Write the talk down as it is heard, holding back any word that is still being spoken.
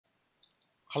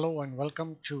Hello and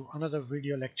welcome to another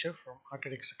video lecture from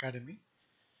Architects Academy.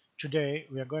 Today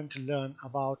we are going to learn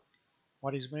about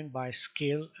what is meant by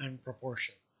scale and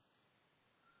proportion.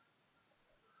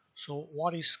 So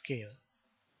what is scale?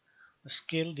 The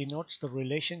scale denotes the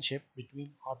relationship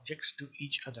between objects to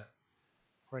each other.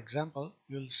 For example,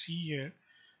 you'll see here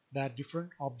that different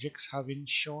objects have been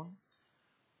shown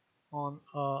on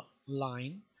a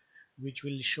line which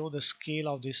will show the scale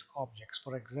of these objects.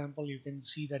 For example, you can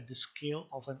see that the scale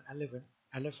of an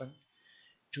elephant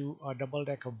to a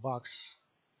double-decker bus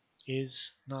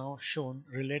is now shown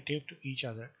relative to each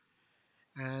other,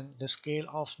 and the scale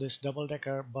of this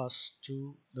double-decker bus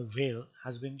to the whale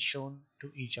has been shown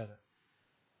to each other.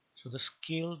 So the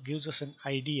scale gives us an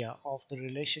idea of the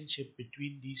relationship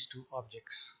between these two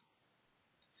objects.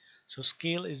 So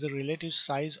scale is the relative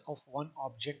size of one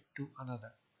object to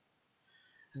another,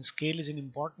 and scale is an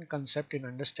important concept in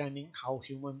understanding how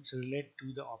humans relate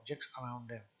to the objects around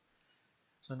them.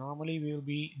 So normally we will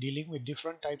be dealing with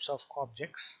different types of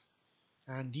objects,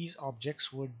 and these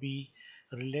objects would be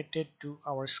related to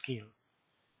our scale,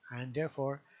 and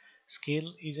therefore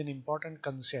scale is an important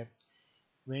concept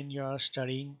when you are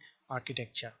studying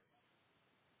architecture.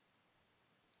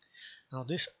 Now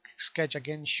this sketch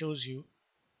again shows you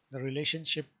the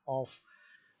relationship of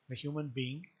the human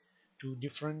being to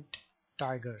different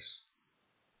tigers.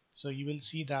 So you will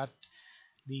see that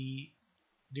the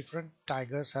different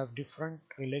tigers have different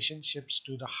relationships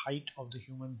to the height of the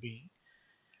human being,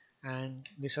 and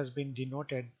this has been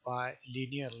denoted by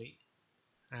linearly,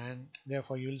 and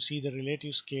therefore you will see the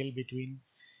relative scale between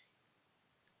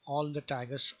all the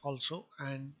tigers also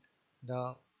and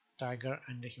the tiger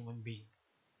and the human being.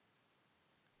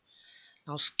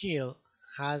 Now scale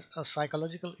has a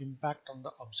psychological impact on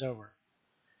the observer.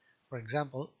 For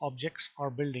example, objects or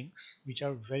buildings which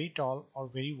are very tall or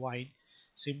very wide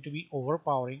seem to be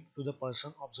overpowering to the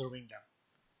person observing them.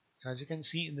 So as you can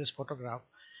see in this photograph,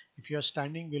 if you are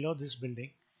standing below this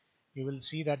building, you will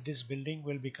see that this building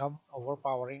will become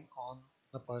overpowering on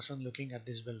the person looking at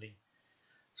this building.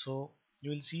 So you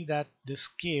will see that the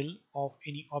scale of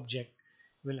any object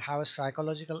will have a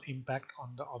psychological impact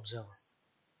on the observer.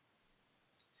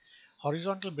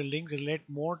 Horizontal buildings relate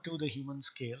more to the human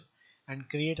scale and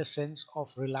create a sense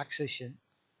of relaxation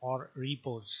or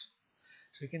repose.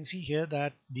 So you can see here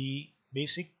that the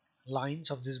basic lines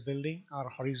of this building are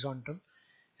horizontal,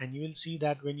 and you will see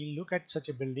that when you look at such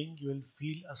a building, you will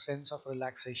feel a sense of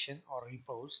relaxation or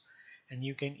repose, and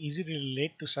you can easily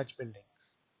relate to such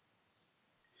buildings.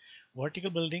 Vertical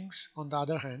buildings, on the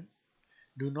other hand,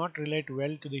 do not relate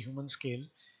well to the human scale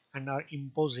and are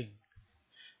imposing.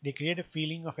 They create a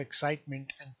feeling of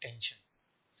excitement and tension.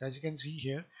 So as you can see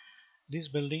here, this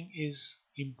building is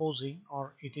imposing,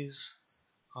 or it is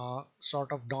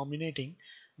sort of dominating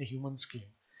the human scale,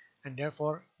 and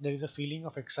therefore there is a feeling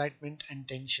of excitement and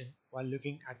tension while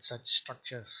looking at such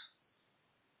structures.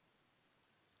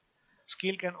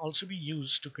 Scale can also be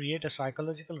used to create a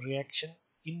psychological reaction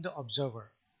in the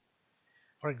observer.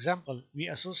 For example, we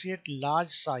associate large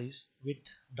size with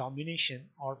domination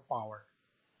or power.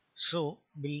 So,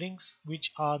 buildings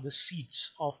which are the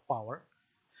seats of power,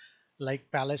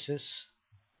 like palaces,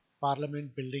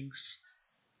 parliament buildings,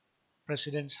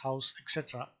 president's house,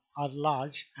 etc., are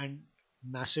large and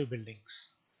massive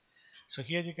buildings. So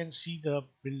here you can see the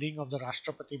building of the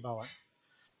Rashtrapati Bhavan,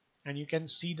 and you can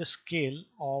see the scale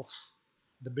of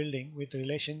the building with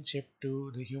relationship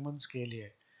to the human scale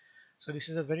here. So this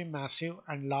is a very massive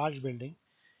and large building,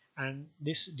 and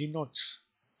this denotes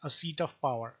a seat of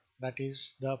power, that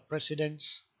is the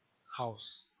president's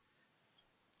house.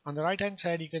 On the right hand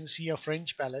side you can see a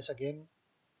French palace, again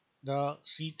the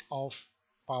seat of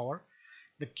power.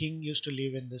 The king used to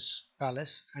live in this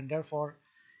palace, and therefore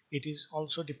it is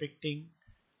also depicting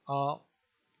a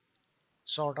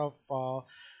sort of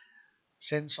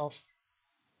sense of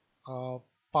uh,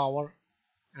 power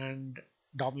and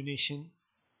domination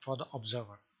for the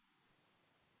observer.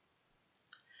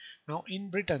 Now in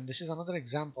Britain, this is another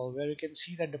example where you can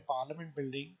see that the Parliament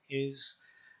building is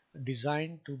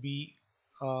designed to be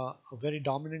a very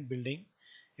dominant building.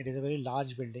 It is a very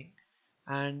large building,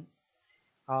 and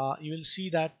you will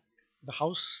see that the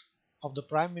house of the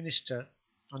Prime Minister,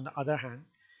 on the other hand,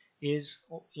 is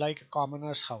like a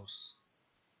commoner's house.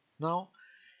 Now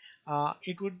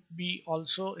it would be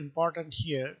also important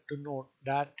here to note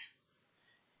that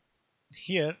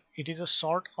here it is a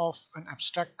sort of an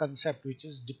abstract concept which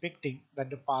is depicting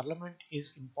that the parliament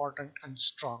is important and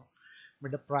strong, but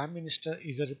the prime minister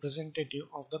is a representative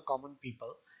of the common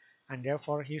people, and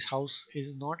therefore his house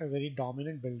is not a very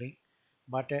dominant building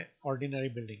but an ordinary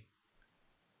building.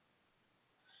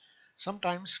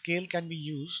 Sometimes scale can be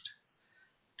used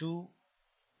to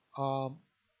um,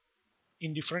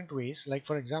 in different ways. Like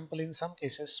for example, in some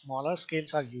cases, smaller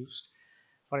scales are used.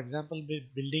 For example,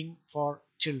 building for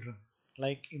children.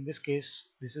 Like in this case,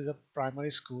 this is a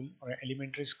primary school or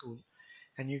elementary school,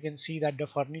 and you can see that the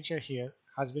furniture here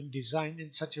has been designed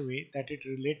in such a way that it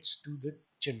relates to the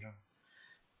children.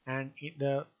 And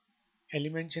the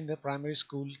elements in the primary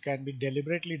school can be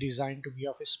deliberately designed to be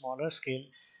of a smaller scale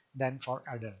than for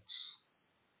adults.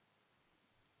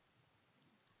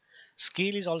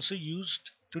 Scale is also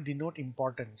used to denote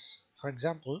importance. For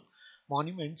example,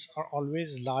 monuments are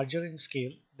always larger in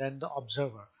scale than the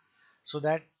observer, so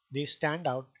that they stand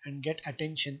out and get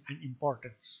attention and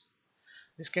importance.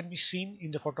 This can be seen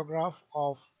in the photograph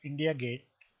of India Gate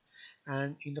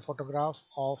and in the photograph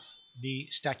of the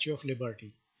Statue of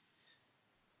Liberty.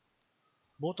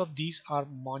 Both of these are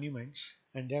monuments,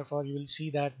 and therefore you will see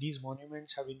that these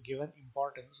monuments have been given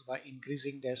importance by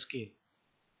increasing their scale.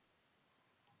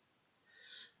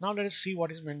 Now let us see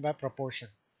what is meant by proportion.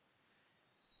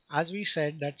 As we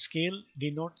said that scale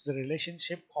denotes the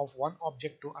relationship of one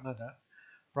object to another,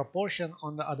 proportion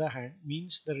on the other hand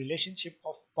means the relationship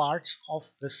of parts of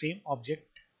the same object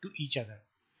to each other.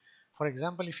 For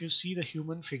example, if you see the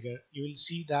human figure, you will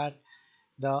see that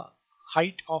the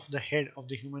height of the head of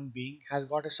the human being has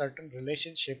got a certain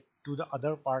relationship to the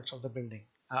other parts of the building,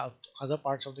 other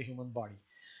parts of the human body.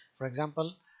 For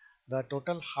example, the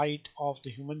total height of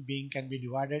the human being can be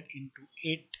divided into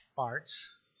 8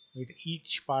 parts, with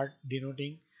each part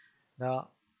denoting the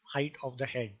height of the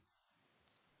head.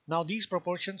 Now these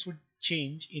proportions would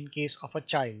change in case of a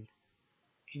child,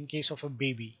 in case of a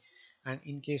baby, and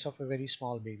in case of a very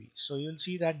small baby. So you'll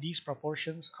see that these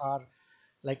proportions are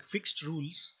like fixed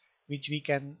rules which we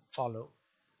can follow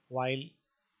while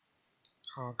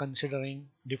considering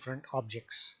different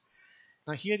objects.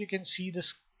 Now here you can see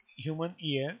this human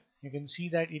ear. You can see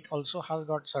that it also has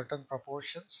got certain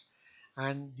proportions,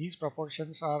 and these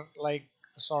proportions are like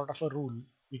a sort of a rule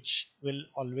which will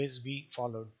always be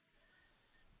followed.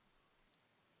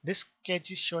 This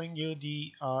sketch is showing you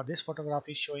this photograph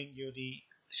is showing you the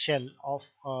shell of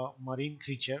a marine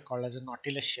creature called as a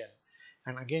nautilus shell,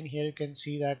 and again here you can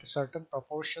see that certain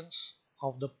proportions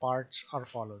of the parts are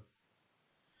followed.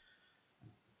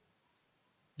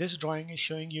 This drawing is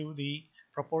showing you the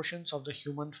proportions of the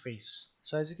human face.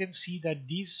 So as you can see that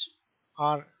these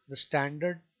are the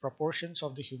standard proportions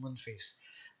of the human face,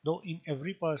 though in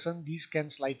every person these can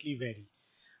slightly vary,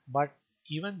 but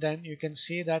even then you can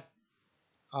say that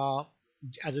uh,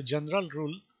 as a general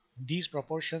rule these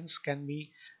proportions can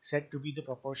be said to be the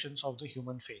proportions of the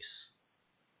human face.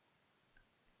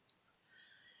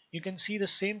 You can see the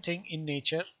same thing in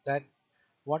nature, that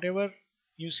whatever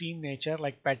you see in nature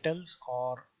like petals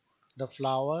or the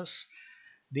flowers,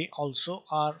 they also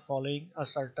are following a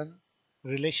certain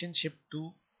relationship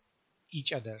to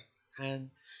each other, and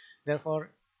therefore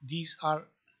these are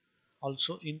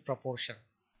also in proportion.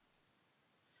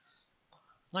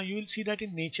 Now you will see that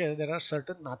in nature there are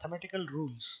certain mathematical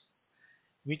rules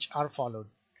which are followed.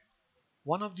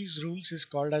 One of these rules is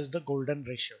called as the golden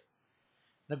ratio.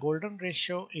 The golden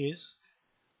ratio is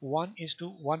 1 is to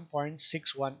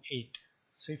 1.618.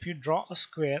 So if you draw a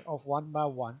square of 1 by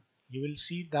 1, you will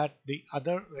see that the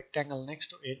other rectangle next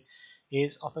to it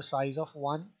is of a size of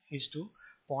 1 is to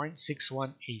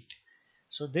 0.618.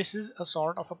 So this is a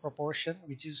sort of a proportion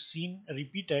which is seen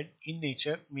repeated in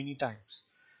nature many times.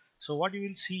 So what you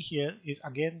will see here is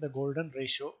again the golden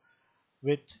ratio,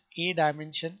 with a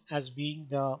dimension as being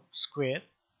the square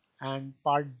and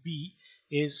part B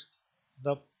is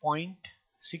the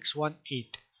 0.618.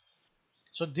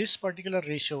 So this particular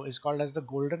ratio is called as the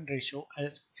golden ratio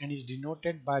and is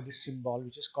denoted by this symbol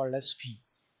which is called as phi.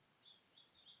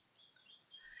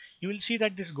 You will see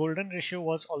that this golden ratio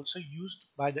was also used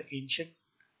by the ancient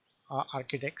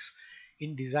architects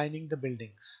in designing the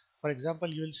buildings. For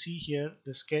example, you will see here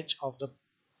the sketch of the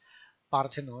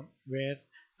Parthenon, where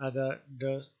the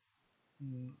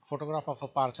photograph of a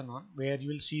Parthenon, where you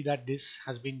will see that this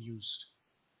has been used.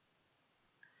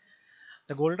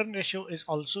 The golden ratio is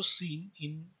also seen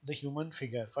in the human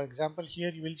figure. For example, here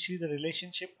you will see the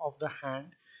relationship of the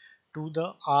hand to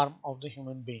the arm of the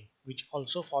human being, which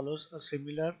also follows a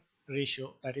similar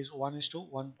ratio, that is 1 is to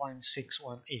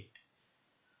 1.618.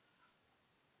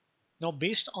 Now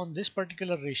based on this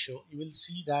particular ratio, you will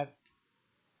see that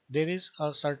there is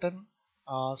a certain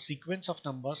sequence of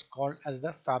numbers called as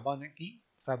the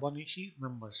Fibonacci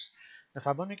numbers. The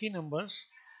Fibonacci numbers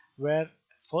were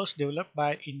first developed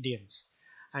by Indians,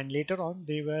 and later on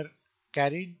they were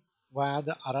carried via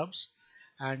the Arabs,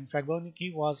 and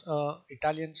Fibonacci was an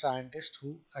Italian scientist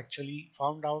who actually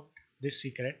found out this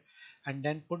secret and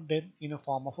then put them in a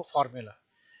form of a formula.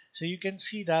 So you can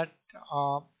see that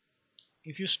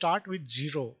if you start with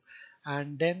 0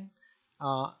 and then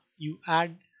you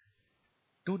add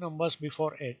two numbers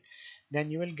before it,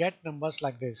 then you will get numbers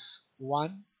like this: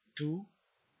 1, 2,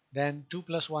 then 2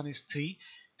 plus 1 is 3,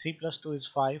 3 plus 2 is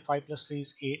 5, 5 plus 3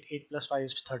 is 8, 8 plus 5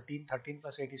 is 13, 13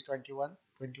 plus 8 is 21,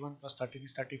 21 plus 13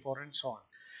 is 34, and so on.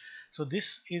 So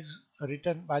this is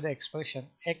written by the expression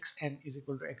xn is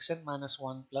equal to xn minus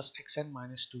 1 plus xn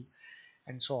minus 2,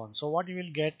 and so on. So what you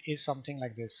will get is something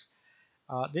like this.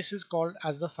 This is called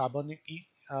as the Fibonacci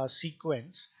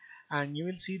sequence, and you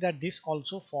will see that this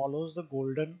also follows the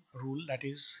golden rule, that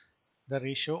is the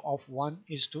ratio of 1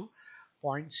 is to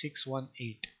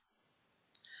 0.618.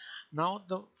 Now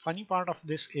the funny part of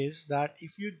this is that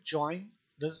if you join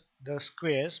the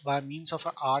squares by means of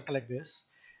an arc like this,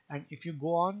 and if you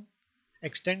go on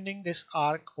extending this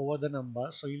arc over the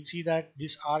number, so you'll see that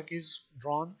this arc is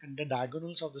drawn and the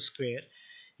diagonals of the square,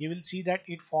 you will see that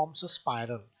it forms a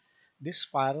spiral. This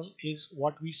spiral is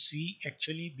what we see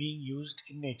actually being used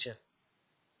in nature.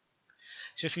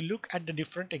 So if you look at the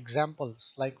different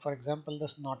examples, like for example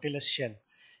this nautilus shell,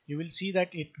 you will see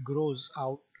that it grows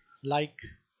out like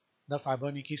the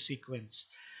Fibonacci sequence.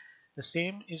 The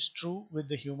same is true with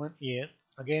the human ear.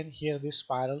 Again, here this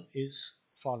spiral is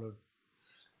followed.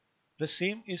 The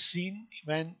same is seen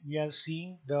when we are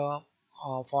seeing the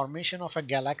formation of a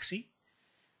galaxy.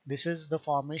 This is the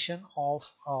formation of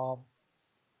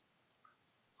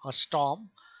a storm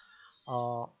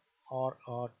or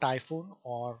a typhoon,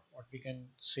 or what we can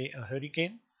say a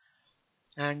hurricane.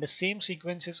 And the same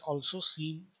sequence is also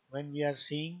seen when we are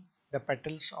seeing the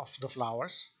petals of the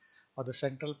flowers or the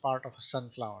central part of a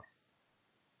sunflower.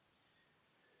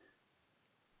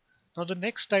 Now the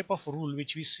next type of rule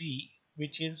which we see,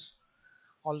 which is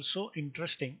also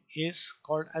interesting, is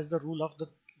called as the rule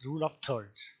of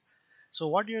thirds. So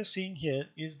what you are seeing here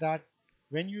is that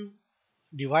when you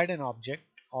divide an object,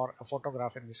 or a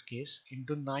photograph in this case,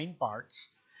 into 9 parts,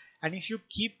 and if you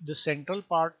keep the central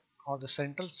part or the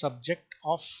central subject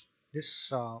of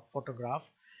this photograph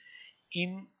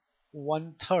in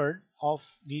 1/3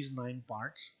 of these 9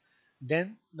 parts,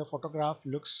 then the photograph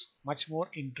looks much more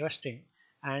interesting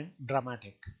and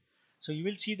dramatic. So you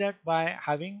will see that by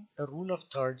having the rule of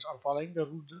thirds or following the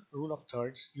rule of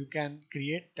thirds, you can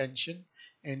create tension,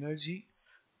 energy,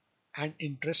 and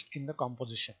interest in the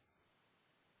composition.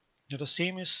 Now the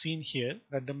same is seen here,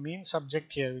 that the main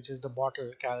subject here, which is the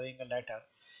bottle carrying a letter,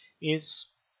 is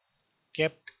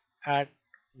kept at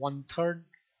 1/3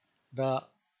 the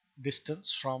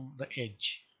distance from the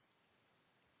edge.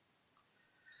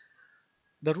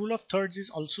 The rule of thirds is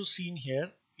also seen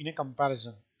here in a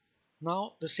comparison.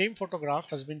 Now the same photograph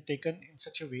has been taken in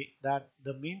such a way that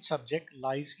the main subject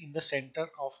lies in the center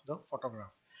of the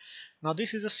photograph. Now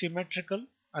this is a symmetrical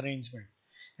arrangement,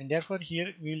 and therefore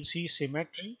here we will see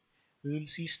symmetry, we will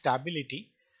see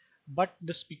stability, but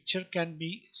this picture can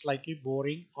be slightly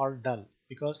boring or dull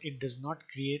because it does not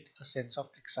create a sense of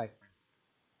excitement.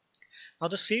 Now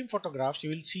the same photograph,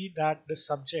 you will see that the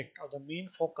subject or the main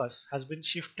focus has been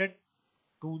shifted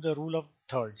to the rule of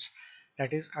thirds,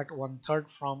 that is at 1/3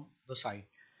 from the side.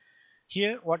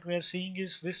 Here what we are seeing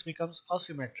is this becomes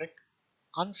asymmetric,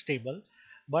 unstable,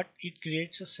 but it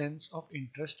creates a sense of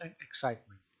interest and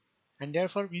excitement, and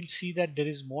therefore we'll see that there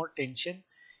is more tension,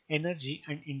 energy,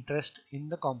 and interest in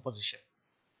the composition.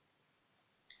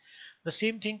 The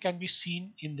same thing can be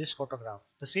seen in this photograph.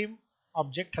 The same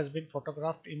object has been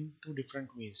photographed in two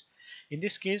different ways. In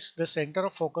this case, the center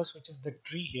of focus, which is the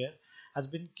tree here, has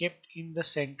been kept in the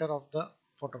center of the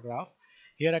photograph.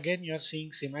 Here again you are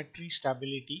seeing symmetry,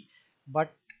 stability,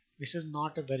 but this is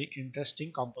not a very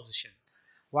interesting composition.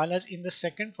 While as in the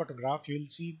second photograph, you will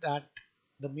see that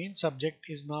the main subject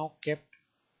is now kept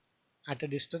at a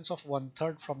distance of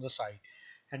 1/3 from the side,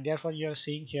 and therefore you are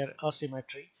seeing here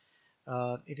asymmetry.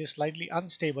 It is slightly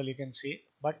unstable, you can say,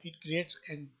 but it creates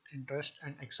an interest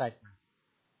and excitement.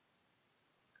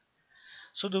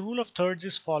 So the rule of thirds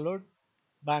is followed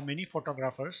by many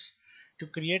photographers to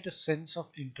create a sense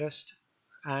of interest,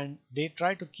 and they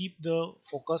try to keep the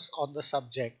focus on the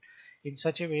subject in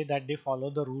such a way that they follow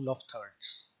the rule of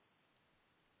thirds.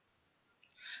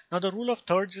 Now the rule of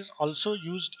thirds is also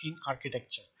used in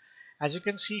architecture. As you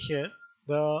can see here,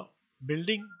 the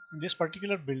building, this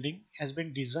particular building has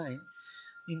been designed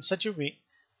in such a way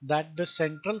that the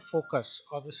central focus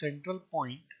or the central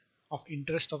point of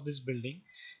interest of this building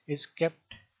is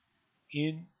kept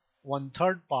in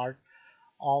 1/3 part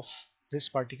of this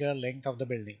particular length of the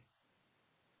building.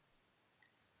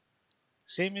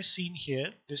 Same is seen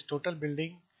here. This total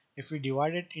building, if we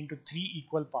divide it into 3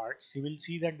 equal parts, you will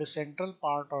see that the central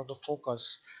part or the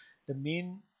focus, the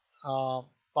main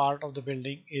part of the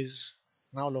building is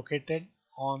now located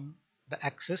on the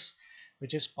axis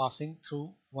which is passing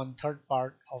through 1/3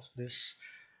 part of this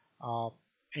uh,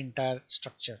 entire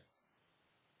structure.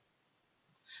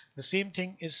 The same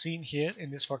thing is seen here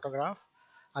in this photograph.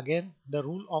 Again, the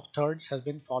rule of thirds has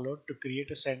been followed to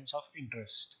create a sense of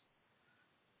interest.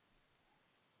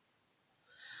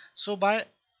 So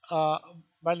uh,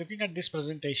 by looking at this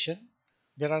presentation,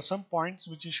 there are some points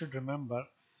which you should remember,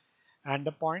 and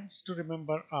the points to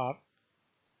remember are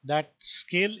that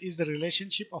scale is the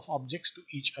relationship of objects to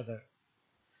each other.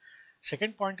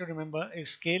 Second point to remember is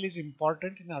scale is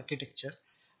important in architecture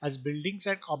as buildings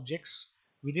and objects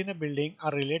within a building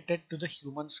are related to the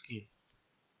human scale.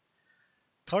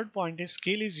 Third point is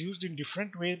scale is used in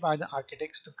different ways by the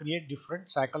architects to create different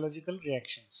psychological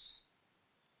reactions.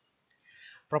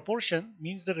 Proportion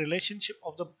means the relationship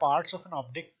of the parts of an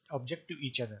object to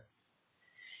each other.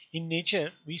 In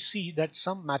nature, we see that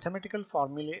some mathematical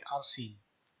formulae are seen.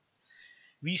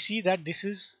 We see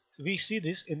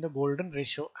this in the golden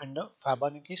ratio and the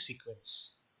Fibonacci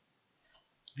sequence.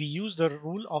 We use the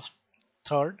rule of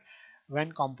third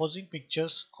when composing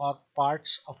pictures or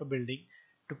parts of a building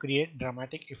to create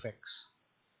dramatic effects.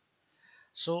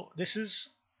 So this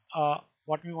is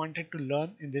what we wanted to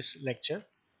learn in this lecture.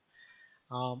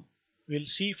 We'll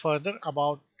see further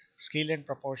about scale and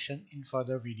proportion in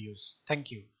further videos. Thank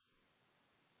you.